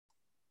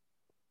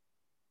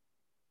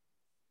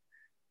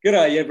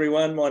G'day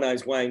everyone, my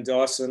name's Wayne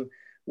Dyson.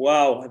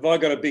 Wow, have I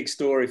got a big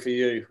story for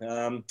you.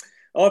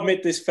 I've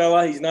met this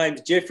fella, his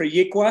name's Jefry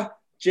Yikwa.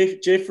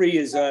 Jefry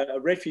is a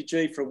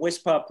refugee from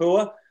West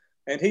Papua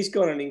and he's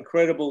got an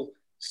incredible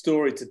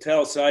story to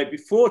tell. So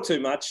before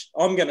too much,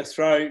 I'm going to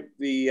throw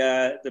the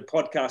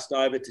podcast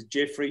over to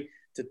Jefry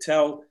to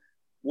tell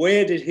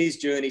where did his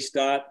journey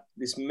start,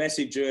 this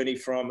massive journey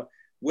from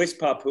West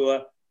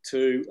Papua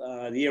to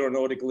the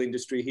aeronautical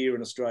industry here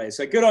in Australia.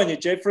 So good on you,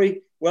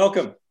 Jefry.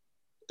 Welcome.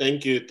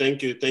 Thank you,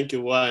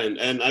 Wayne.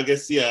 And I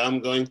guess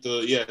I'm going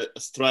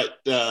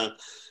to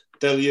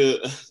tell you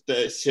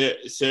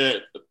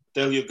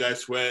tell you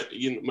guys where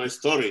my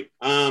story.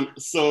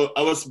 So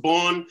I was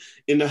born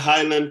in a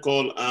highland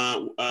called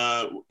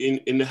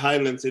in the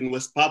highlands in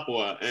West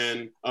Papua,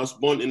 and I was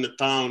born in a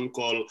town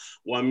called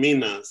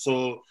Wamina.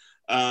 So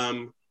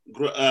and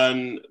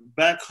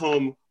back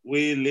home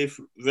we live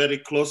very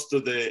close to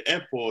the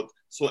airport.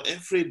 So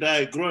every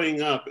day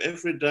growing up,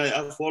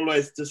 I've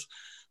always just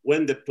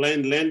when the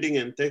plane landing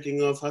and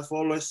taking off, I've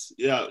always,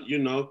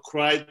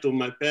 cried to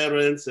my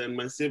parents and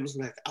my siblings,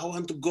 like, I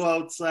want to go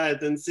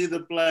outside and see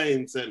the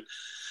planes.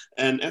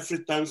 And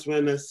every time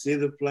when I see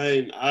the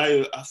plane,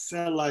 I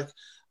felt like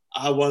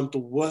I want to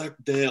work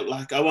there,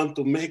 like I want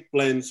to make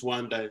planes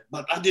one day.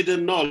 But I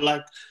didn't know,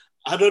 like,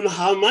 I don't know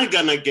how am I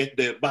gonna get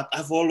there, but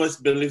I've always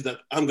believed that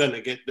I'm gonna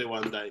get there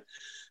one day.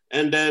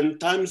 And then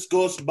times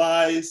goes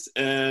by,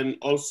 and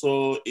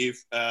also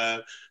if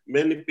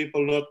many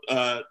people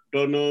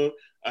don't know,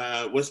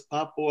 West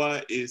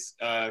Papua is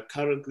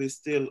currently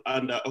still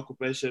under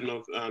occupation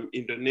of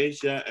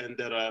Indonesia, and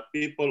there are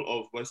people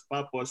of West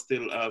Papua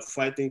still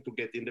fighting to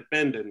get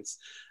independence.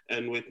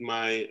 And with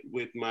my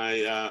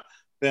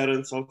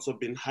parents also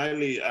been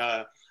highly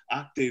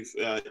active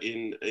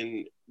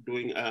in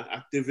doing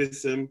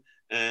activism.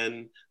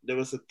 And there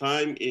was a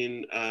time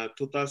in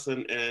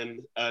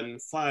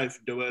 2005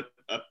 they were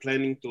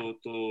planning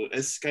to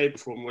escape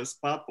from West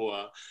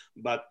Papua,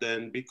 but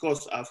then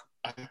because I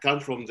come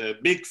from the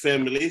big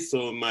family,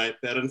 so my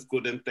parents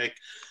couldn't take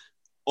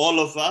all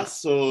of us.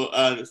 So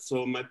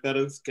my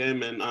parents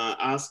came and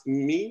asked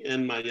me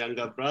and my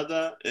younger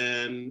brother,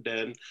 and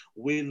then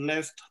we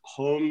left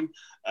home.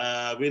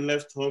 We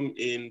left home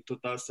in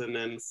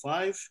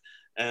 2005.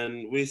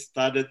 And we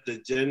started the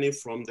journey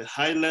from the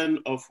highland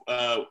of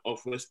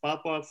West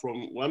Papua,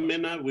 from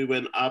Wamena. We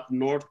went up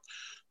north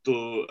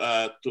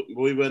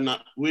we went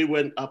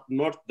up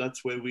north.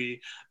 That's where we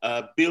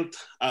built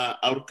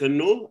our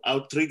canoe,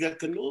 outrigger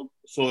canoe.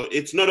 So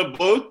it's not a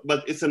boat,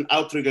 but it's an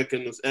outrigger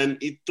canoe. And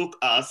it took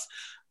us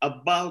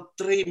about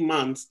 3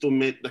 months to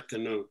make the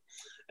canoe.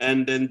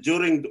 And then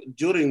during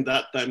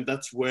that time,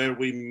 that's where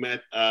we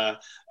met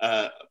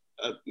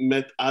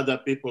other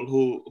people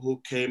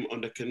who came on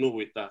the canoe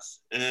with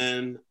us.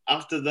 And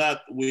after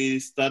that, we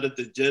started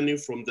the journey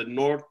from the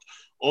north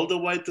all the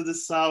way to the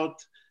south.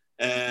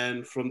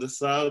 And from the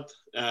south,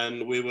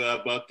 and we were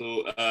about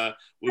to,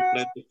 we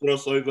planned to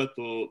cross over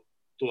to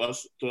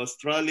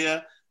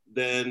Australia.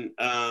 Then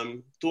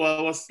 2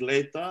 hours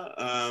later,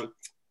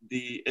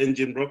 the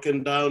engine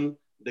broken down.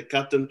 The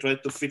captain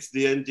tried to fix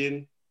the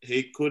engine.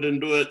 He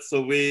couldn't do it.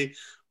 So we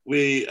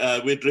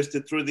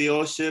drifted through the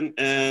ocean,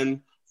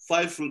 and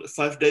five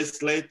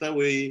days later,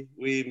 we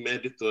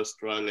made it to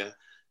Australia.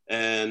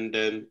 And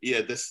then,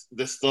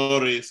 the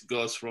story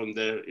goes from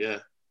there, yeah.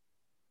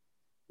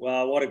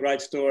 Wow, what a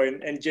great story.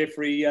 And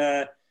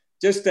Jefry,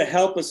 just to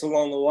help us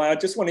along the way, I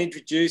just want to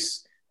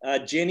introduce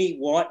Jenny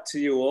White to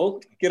you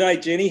all. G'day,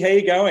 Jenny. How are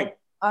you going?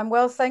 I'm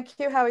well, thank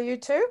you. How are you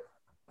too?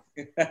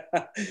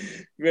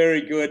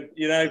 Very good.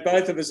 You know,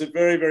 both of us are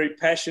very, very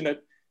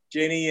passionate,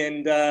 Jenny,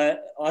 and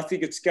I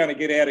think it's going to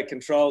get out of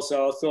control.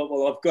 So I thought,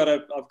 well, I've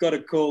got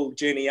to call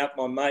Jenny up,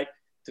 my mate,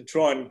 to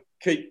try and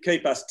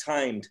keep us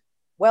tamed.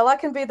 Well, I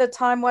can be the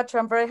time watcher.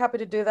 I'm very happy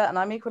to do that, and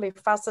I'm equally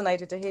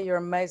fascinated to hear your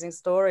amazing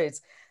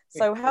stories.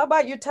 So how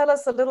about you tell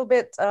us a little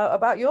bit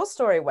about your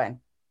story,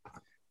 Wayne?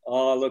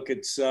 Oh, look,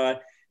 it's,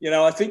 I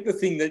think the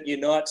thing that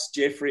unites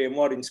Jefry and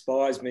what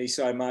inspires me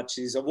so much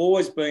is I've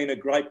always been a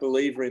great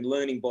believer in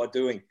learning by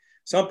doing.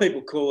 Some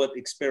people call it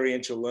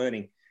experiential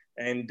learning.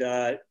 And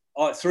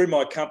through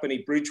my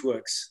company,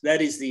 Bridgeworks,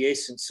 that is the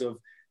essence of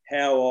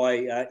how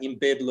I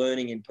embed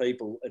learning in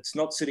people. It's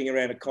not sitting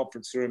around a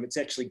conference room. It's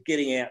actually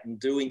getting out and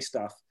doing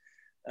stuff.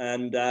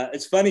 And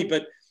it's funny,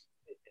 but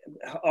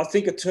I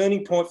think a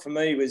turning point for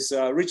me was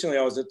originally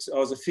I was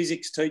a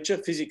physics teacher,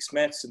 physics,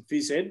 maths and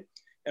phys ed.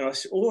 And I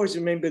always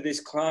remember this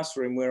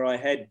classroom where I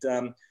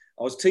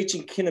was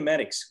teaching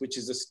kinematics, which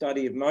is a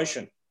study of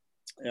motion.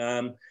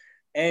 And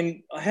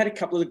I had a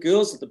couple of the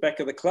girls at the back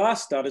of the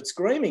class started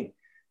screaming.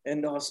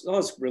 And I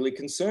was really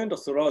concerned. I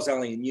thought I was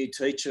only a new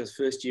teacher,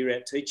 first year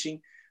out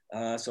teaching.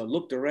 So I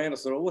looked around, I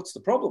thought, oh, what's the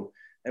problem?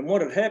 And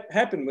what had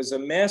happened was a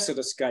mouse had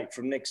escaped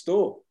from next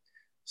door.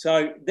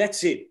 So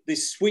that's it.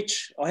 This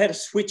switch, I had a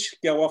switch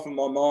go off in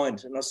my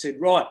mind. And I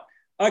said, right,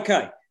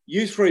 okay,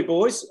 you three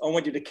boys, I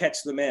want you to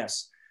catch the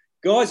mouse.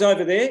 Guys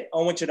over there, I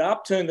want you to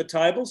upturn the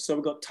tables. So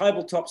we've got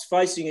tabletops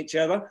facing each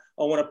other.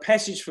 I want a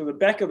passage from the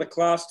back of the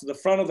class to the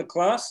front of the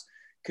class.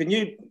 can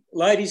you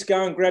ladies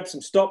go and grab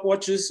some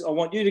stopwatches? I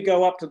want you to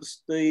go up to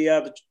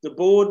the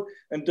board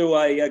and do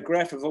a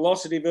graph of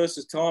velocity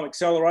versus time,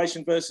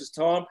 acceleration versus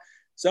time.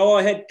 So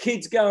I had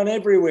kids going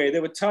everywhere.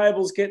 There were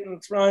tables getting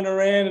thrown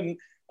around, and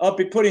I'd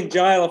be put in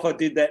jail if I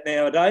did that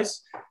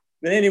nowadays.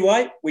 But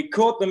anyway, we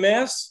caught the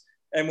mouse,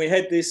 and we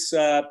had this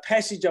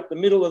passage up the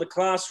middle of the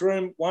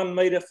classroom, 1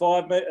 metre,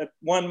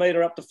 1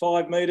 metre up to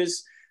 5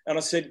 metres. And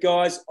I said,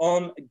 guys,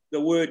 on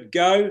the word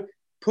go,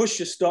 push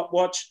your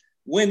stopwatch.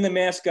 When the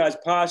mouse goes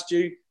past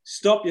you,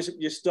 stop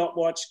your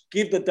stopwatch,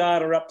 give the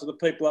data up to the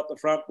people up the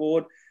front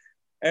board.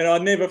 And I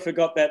never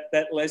forgot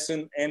that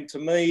lesson. And to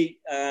me,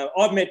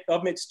 I've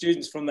met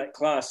students from that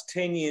class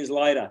 10 years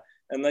later,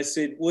 and they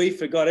said, we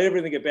forgot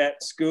everything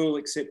about school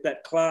except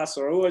that class.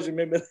 I always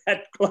remember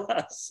that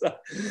class.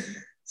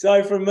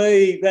 So for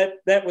me,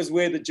 that was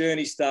where the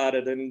journey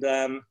started. And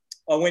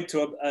I went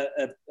to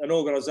an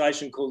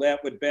organisation called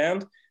Outward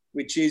Bound,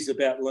 which is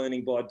about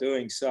learning by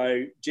doing.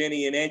 So,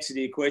 Jenny, in answer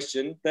to your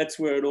question, that's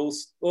where it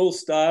all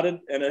started,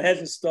 and it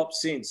hasn't stopped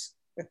since.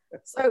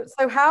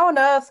 So how on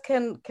earth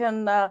can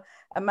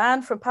a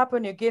man from Papua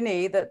New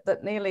Guinea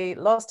that nearly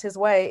lost his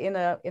way in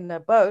a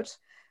boat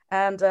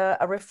and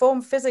a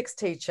reformed physics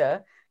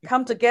teacher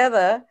come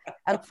together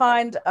and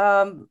find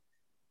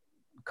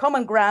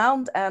common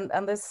ground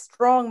and this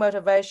strong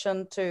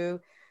motivation to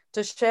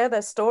share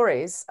their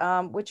stories,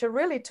 which are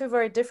really two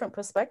very different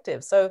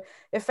perspectives. So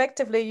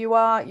effectively, you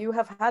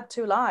have had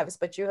two lives,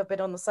 but you have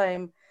been in the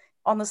same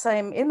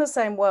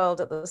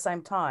world at the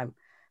same time.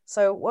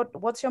 So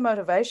what's your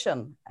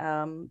motivation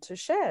to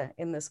share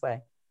in this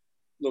way?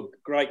 Look,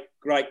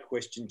 great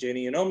question,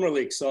 Jenny. And I'm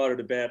really excited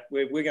about,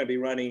 we're going to be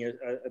running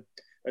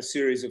a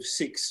series of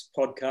 6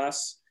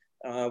 podcasts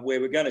where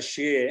we're going to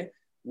share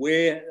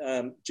where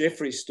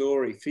Jefry's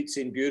story fits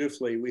in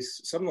beautifully with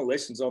some of the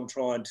lessons I'm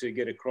trying to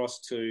get across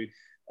to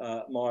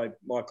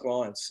my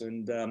clients.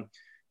 And,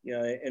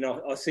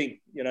 I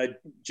think,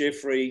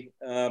 Jefry,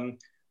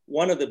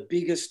 one of the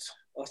biggest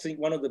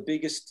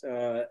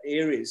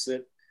areas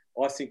that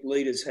I think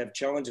leaders have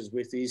challenges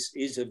with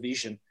is a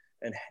vision,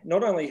 and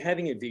not only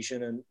having a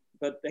vision,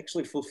 but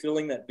actually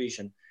fulfilling that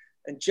vision.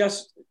 And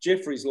just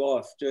Jefry's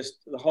life,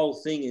 just the whole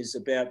thing is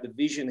about the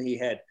vision he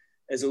had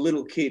as a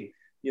little kid,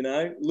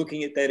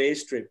 looking at that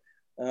airstrip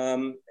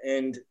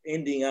and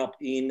ending up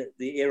in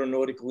the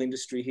aeronautical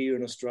industry here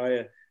in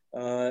Australia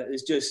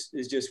is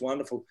just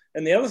wonderful.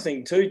 And the other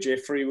thing too,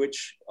 Jefry,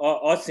 which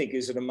I think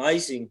is an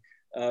amazing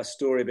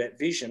story about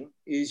vision,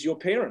 is your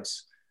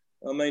parents.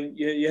 I mean,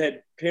 you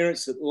had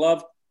parents that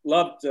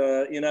loved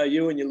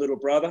you and your little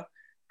brother,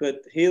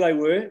 but here they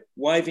were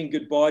waving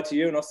goodbye to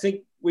you. And I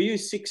think, were you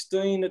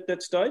 16 at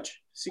that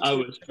stage? 16, I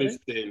was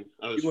 15.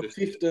 You were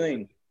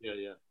 15.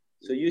 Yeah.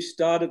 So you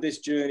started this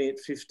journey at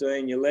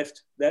 15. You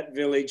left that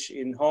village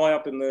high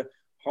up in the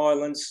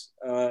highlands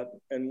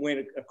and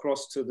went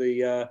across to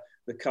the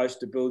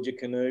coast to build your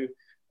canoe.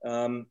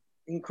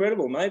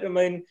 Incredible, mate. I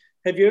mean,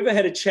 have you ever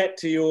had a chat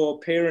to your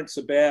parents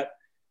about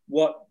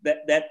what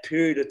that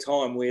period of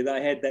time where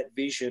they had that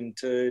vision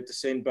to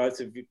send both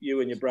of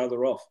you and your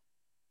brother off?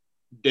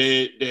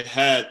 They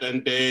had,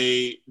 and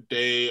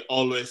they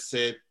always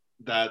said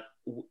that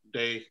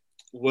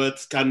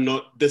words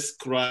cannot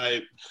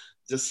describe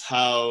just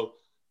how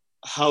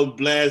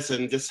blessed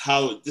and just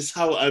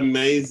how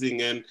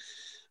amazing. And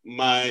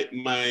my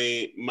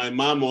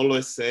mom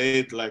always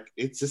said, like,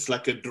 it's just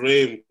like a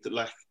dream,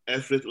 like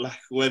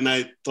when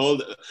I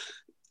told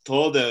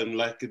them,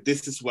 like,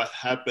 this is what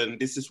happened,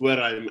 this is where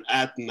I'm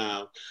at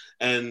now,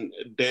 and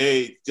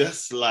they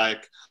just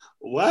like,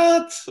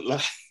 what,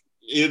 like,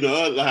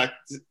 like,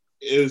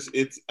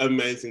 it's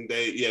amazing.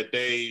 They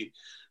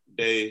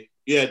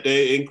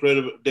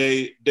incredible.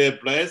 They're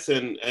blessed,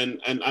 and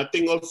I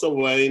think also,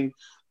 Wayne,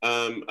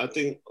 I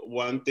think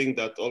one thing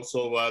that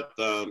also what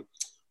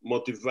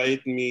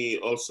motivate me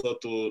also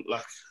to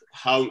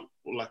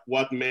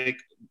what make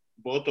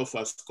both of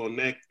us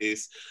connect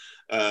is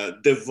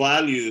the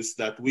values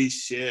that we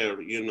share,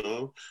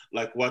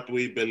 like what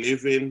we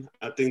believe in.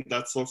 I think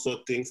that's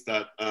also things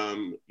that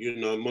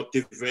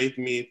motivate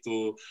me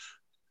to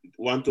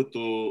wanted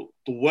to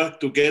work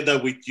together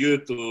with you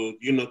to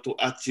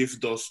achieve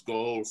those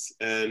goals.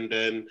 And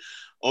then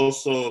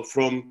also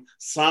from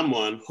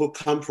someone who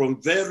come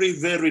from very,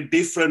 very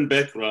different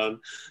background,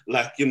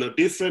 like,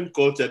 different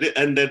culture,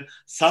 and then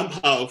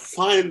somehow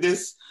find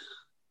this,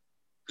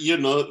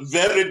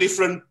 very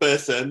different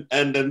person,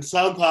 and then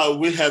somehow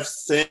we have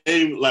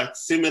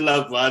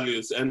similar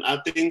values. And I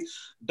think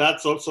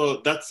that's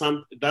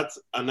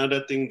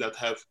another thing that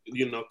have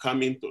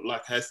come into,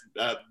 like, has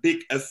a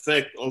big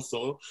effect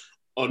also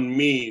on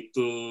me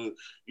to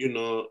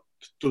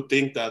to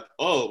think that,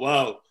 oh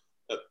wow,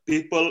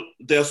 people,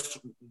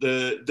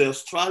 the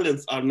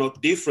Australians are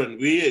not different.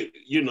 We're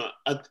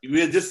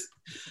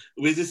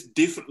just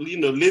different,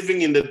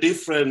 living in a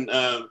different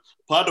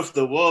part of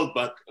the world,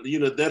 but we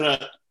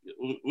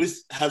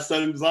have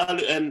some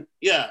value. And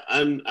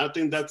and I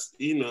think that's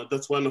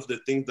that's one of the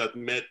things that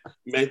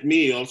made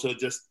me also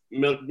just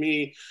made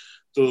me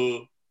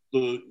to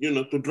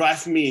to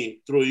drive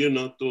me through,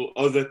 to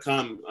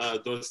overcome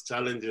those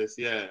challenges.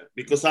 Yeah,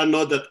 because I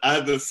know that I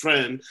have a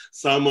friend,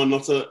 someone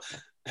also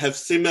have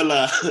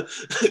similar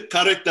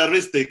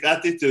characteristic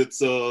attitude.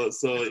 So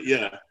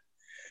yeah.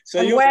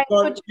 So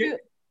Wayne,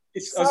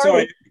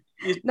 sorry.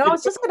 No, I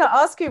was just going to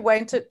ask you,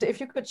 Wayne, if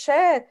you could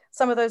share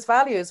some of those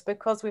values,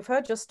 because we've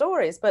heard your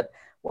stories, but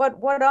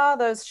what are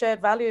those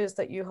shared values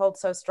that you hold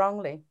so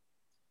strongly?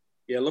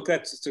 Yeah, look,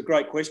 it's a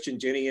great question,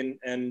 Jenny,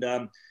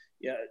 and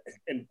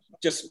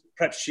just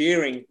perhaps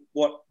sharing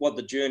what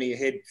the journey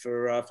ahead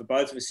for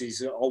both of us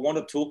is. I want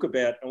to talk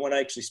about. I want to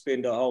actually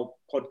spend a whole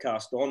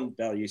podcast on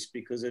values,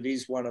 because it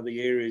is one of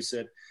the areas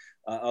that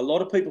a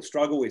lot of people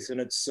struggle with, and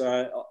it's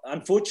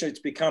unfortunately it's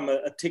become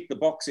a tick the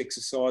box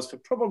exercise for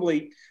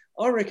probably,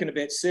 I reckon,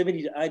 about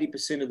 70 to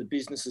 80% of the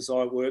businesses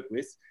I work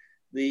with.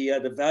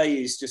 The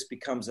values just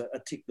becomes a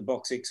tick the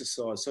box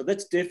exercise. So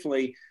that's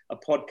definitely a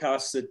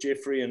podcast that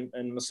Jefry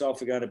and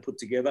myself are going to put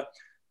together.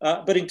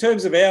 But in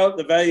terms of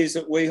the values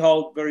that we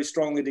hold very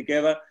strongly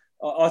together,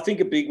 I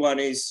think a big one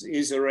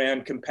is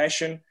around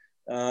compassion,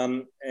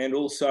 and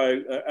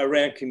also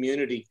around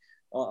community.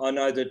 I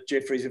know that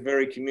Jeffrey's a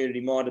very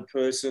community-minded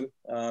person.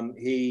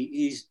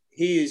 He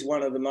is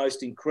one of the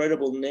most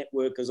incredible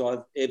networkers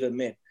I've ever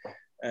met.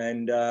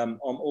 And I'm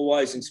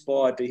always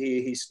inspired to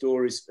hear his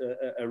stories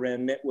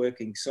around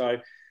networking. So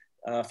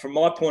from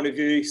my point of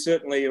view,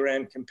 certainly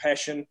around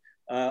compassion,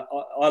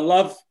 I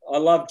love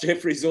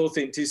Jeffrey's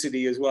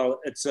authenticity as well.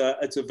 It's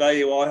a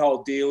value I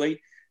hold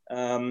dearly.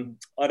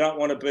 I don't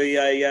want to be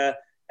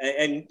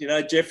and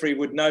Jefry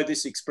would know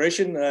this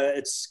expression.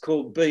 It's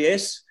called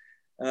BS,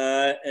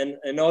 and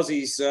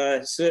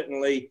Aussies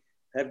certainly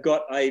have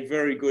got a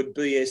very good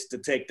BS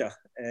detector.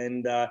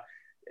 And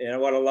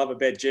what I love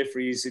about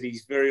Jefry is that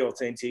he's very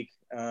authentic.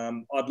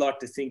 I'd like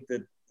to think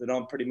that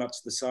I'm pretty much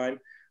the same.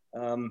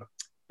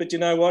 But you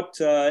know what?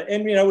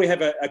 And we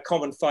have a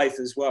common faith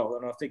as well,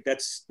 and I think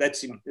that's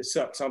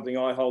something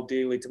I hold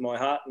dearly to my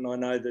heart, and I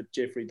know that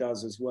Jefry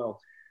does as well.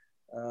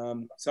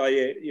 So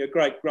yeah,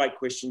 great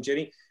question,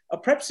 Jenny.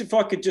 Perhaps if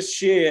I could just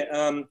share,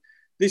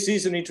 this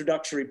is an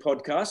introductory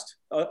podcast.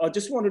 I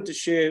just wanted to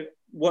share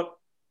what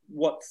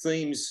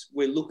themes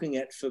we're looking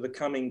at for the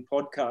coming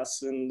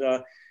podcasts, and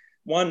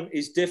one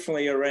is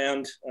definitely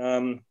around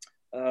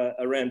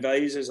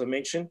values, as I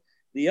mentioned.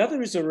 The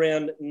other is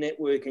around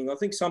networking. I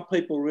think some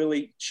people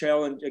really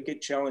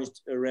get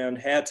challenged around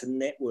how to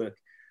network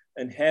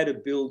and how to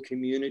build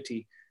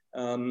community.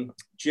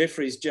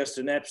 Jeffrey's just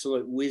an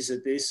absolute whiz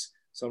at this,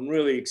 so I'm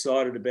really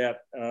excited about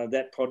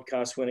that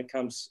podcast when it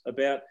comes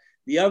about.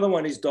 The other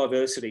one is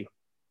diversity.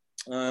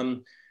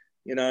 I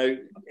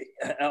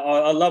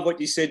love what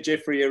you said,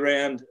 Jefry,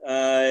 around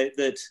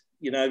that.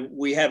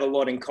 We have a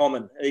lot in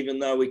common, even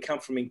though we come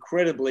from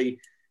incredibly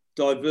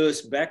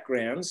diverse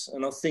backgrounds.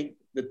 And I think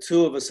the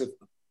two of us have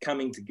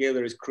coming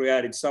together has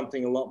created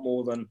something a lot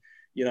more than,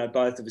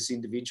 both of us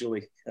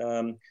individually.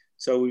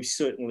 So we've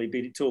certainly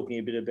been talking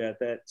a bit about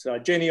that. So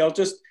Jenny, I'll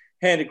just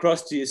hand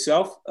across to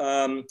yourself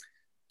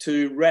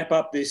to wrap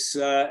up this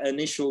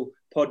initial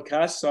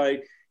podcast. So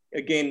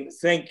again,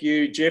 thank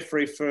you,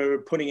 Jefry, for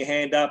putting a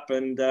hand up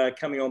and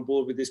coming on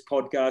board with this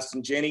podcast.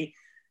 And Jenny,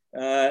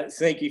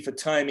 thank you for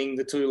taming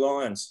the two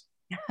lions.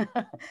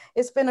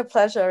 It's been a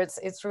pleasure.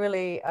 It's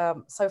really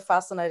so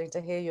fascinating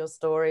to hear your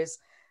stories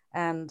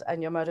and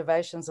your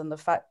motivations, and the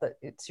fact that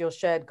it's your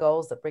shared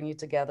goals that bring you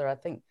together. I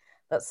think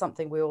that's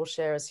something we all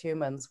share as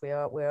humans. We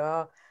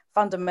are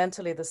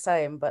fundamentally the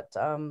same, but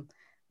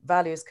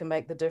values can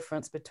make the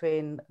difference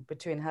between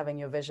having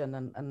your vision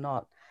and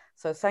not.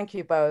 So thank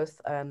you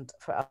both, and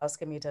for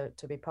asking me to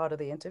be part of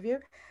the interview.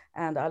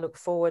 And I look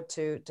forward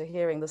to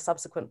hearing the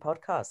subsequent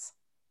podcasts.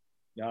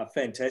 Yeah,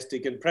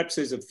 fantastic. And perhaps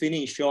as a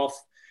finish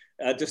off,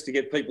 just to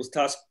get people's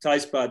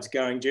taste buds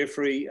going,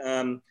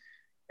 Jefry,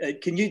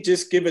 can you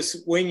just give us,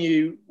 when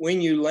you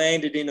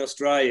landed in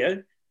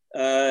Australia,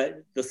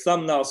 the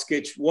thumbnail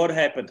sketch, what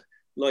happened?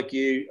 Like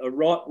you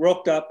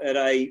rocked up at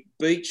a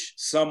beach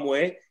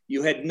somewhere,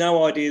 you had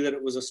no idea that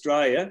it was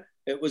Australia,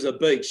 it was a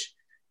beach.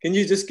 Can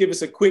you just give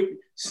us a quick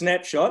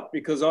snapshot?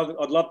 Because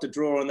I'd love to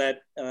draw on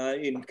that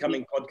in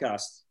coming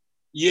podcasts.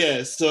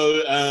 Yeah,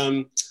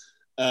 so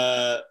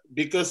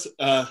because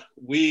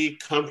we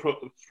come from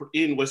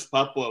in West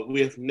Papua,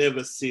 we have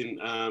never seen,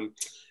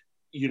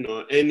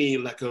 any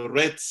like a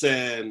red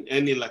sand,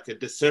 any like a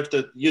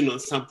deserted,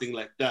 something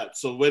like that.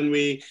 So when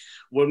we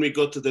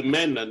go to the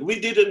mainland, we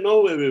didn't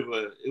know where we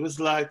were. It was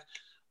like,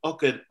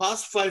 okay, the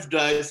past 5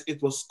 days,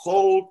 it was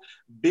cold,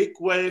 big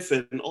wave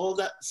and all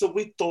that. So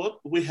we thought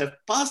we have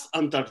passed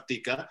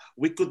Antarctica.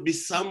 We could be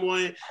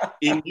somewhere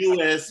in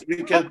US. We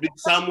could be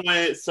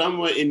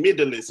somewhere in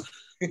Middle East.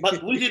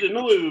 But we didn't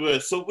know where we were.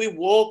 So we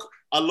walked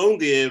along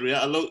the area,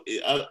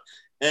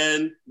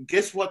 and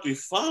guess what we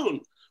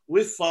found?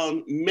 We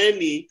found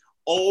many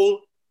old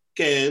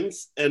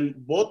cans and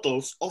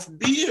bottles of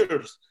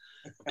beers.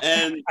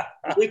 And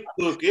we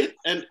took it,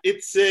 and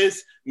it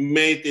says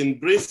made in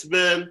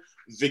Brisbane,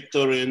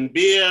 Victorian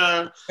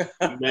beer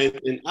made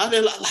in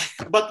other,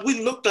 like, but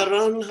we looked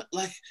around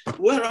like,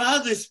 where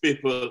are these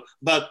people?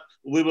 But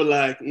we were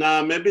like,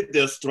 nah, maybe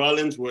the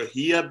Australians were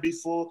here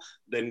before,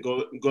 then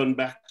gone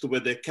back to where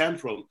they came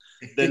from.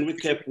 Then we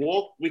kept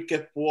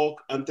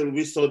walk until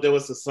we saw there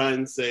was a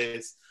sign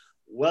says,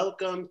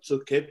 welcome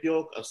to Cape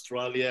York,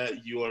 Australia,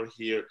 you are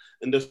here.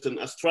 And there's an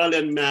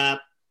Australian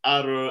map,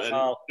 arrow,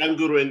 and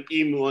kangaroo and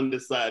emu on the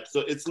side.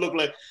 So it's looked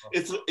like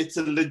it's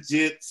a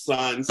legit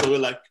sign. So we're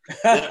like,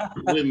 yeah,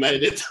 we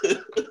made it.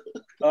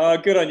 Oh,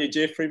 good on you,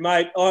 Jefry,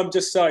 mate. I'm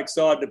just so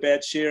excited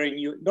about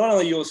sharing not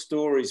only your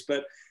stories,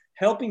 but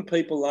helping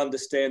people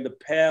understand the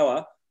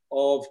power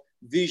of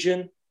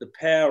vision, the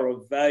power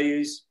of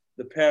values,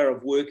 the power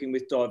of working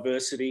with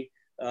diversity,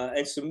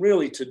 and some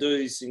really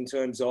to-dos in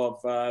terms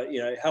of,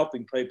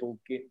 helping people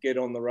get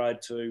on the road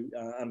to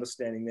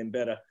understanding them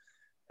better.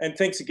 And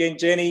thanks again,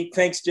 Jenny.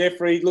 Thanks,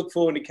 Jefry. Look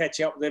forward to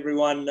catching up with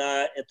everyone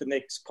at the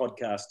next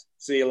podcast.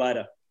 See you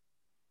later.